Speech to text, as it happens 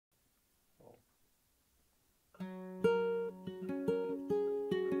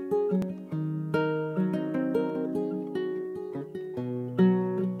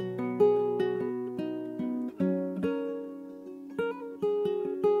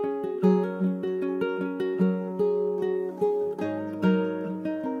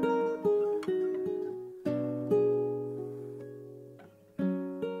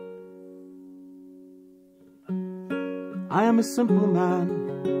a simple man,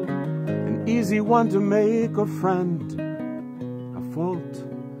 an easy one to make a friend. A fault,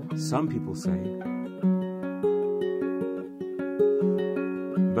 some people say.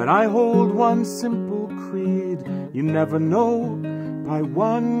 But I hold one simple creed: you never know by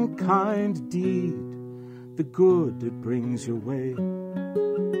one kind deed the good it brings your way.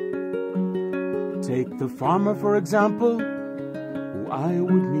 Take the farmer, for example, who I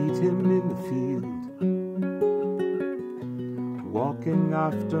would meet him in the field, walking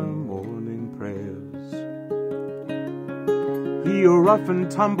after morning prayers. He a rough and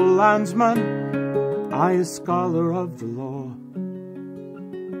tumble landsman, I a scholar of the law.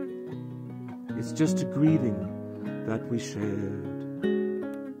 It's just a greeting that we shared.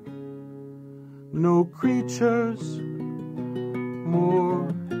 No creatures more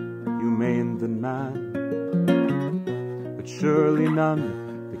humane than man, but surely none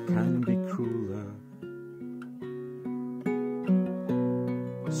that can be crueler.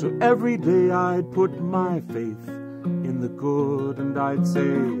 So every day I'd put my faith in the good, and I'd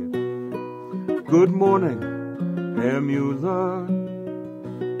say, good morning, Herr Mueller.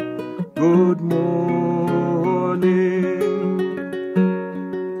 Good morning.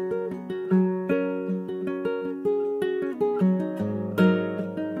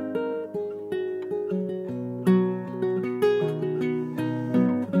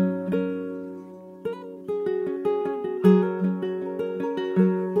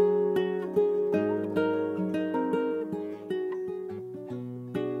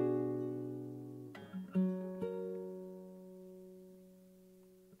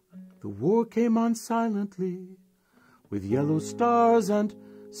 The war came on silently, with yellow stars and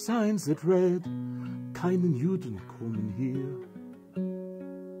signs that read, Keinen Juden kommen hier.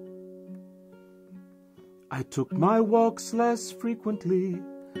 I took my walks less frequently.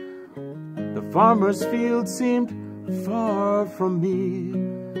 The farmer's field seemed far from me,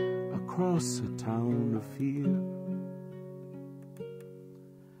 across a town of fear.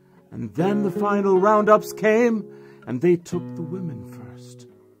 And then the final roundups came, and they took the women first.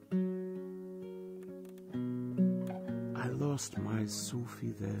 I lost my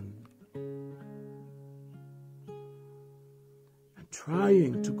Sophie then, and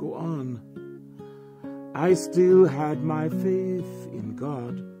trying to go on, I still had my faith in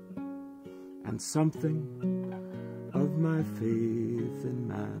God, and something of my faith in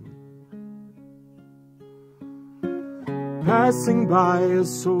man. Passing by a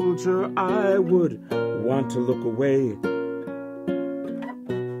soldier, I would want to look away,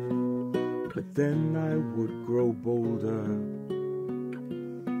 but then I would grow bolder,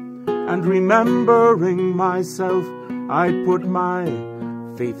 and remembering myself, I'd put my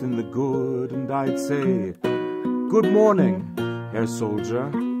faith in the good, and I'd say, good morning, Herr Soldier.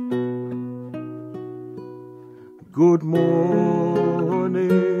 Good morning.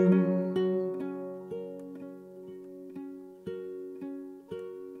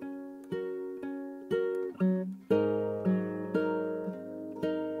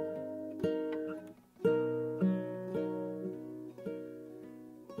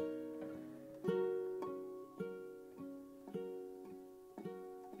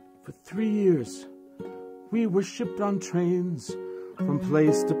 For 3 years, we were shipped on trains from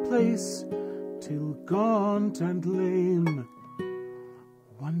place to place, till gaunt and lame,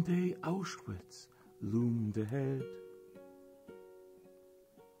 one day Auschwitz loomed ahead.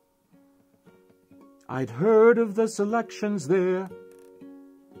 I'd heard of the selections there,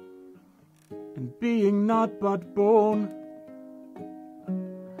 and being not but bone,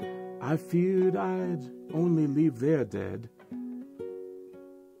 I feared I'd only leave there dead.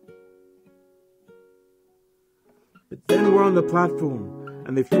 But then we're on the platform,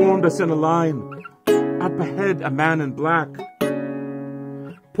 and they formed us in a line. Up ahead, a man in black,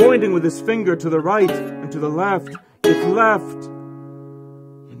 pointing with his finger to the right and to the left. If left,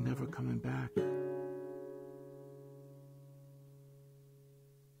 you're never coming back.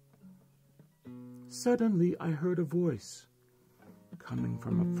 Suddenly, I heard a voice coming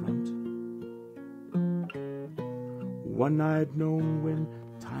from up front. One I'd known when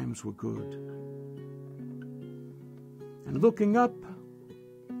times were good. And looking up,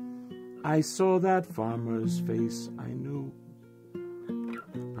 I saw that farmer's face I knew.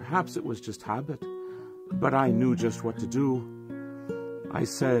 Perhaps it was just habit, but I knew just what to do. I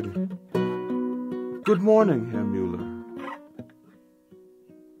said, good morning, Herr Mueller.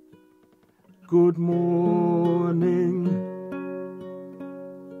 Good morning.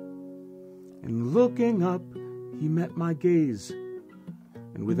 And looking up, he met my gaze,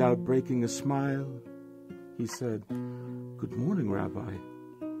 and without breaking a smile, he said, good morning, Rabbi.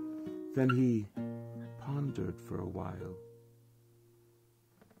 Then he pondered for a while.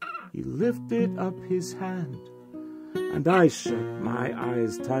 He lifted up his hand, and I shut my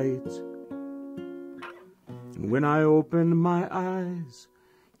eyes tight. And when I opened my eyes,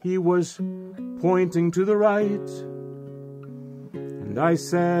 he was pointing to the right. And I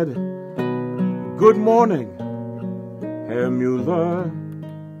said, "Good morning, Herr Mueller.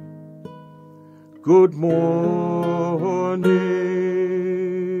 Good morning."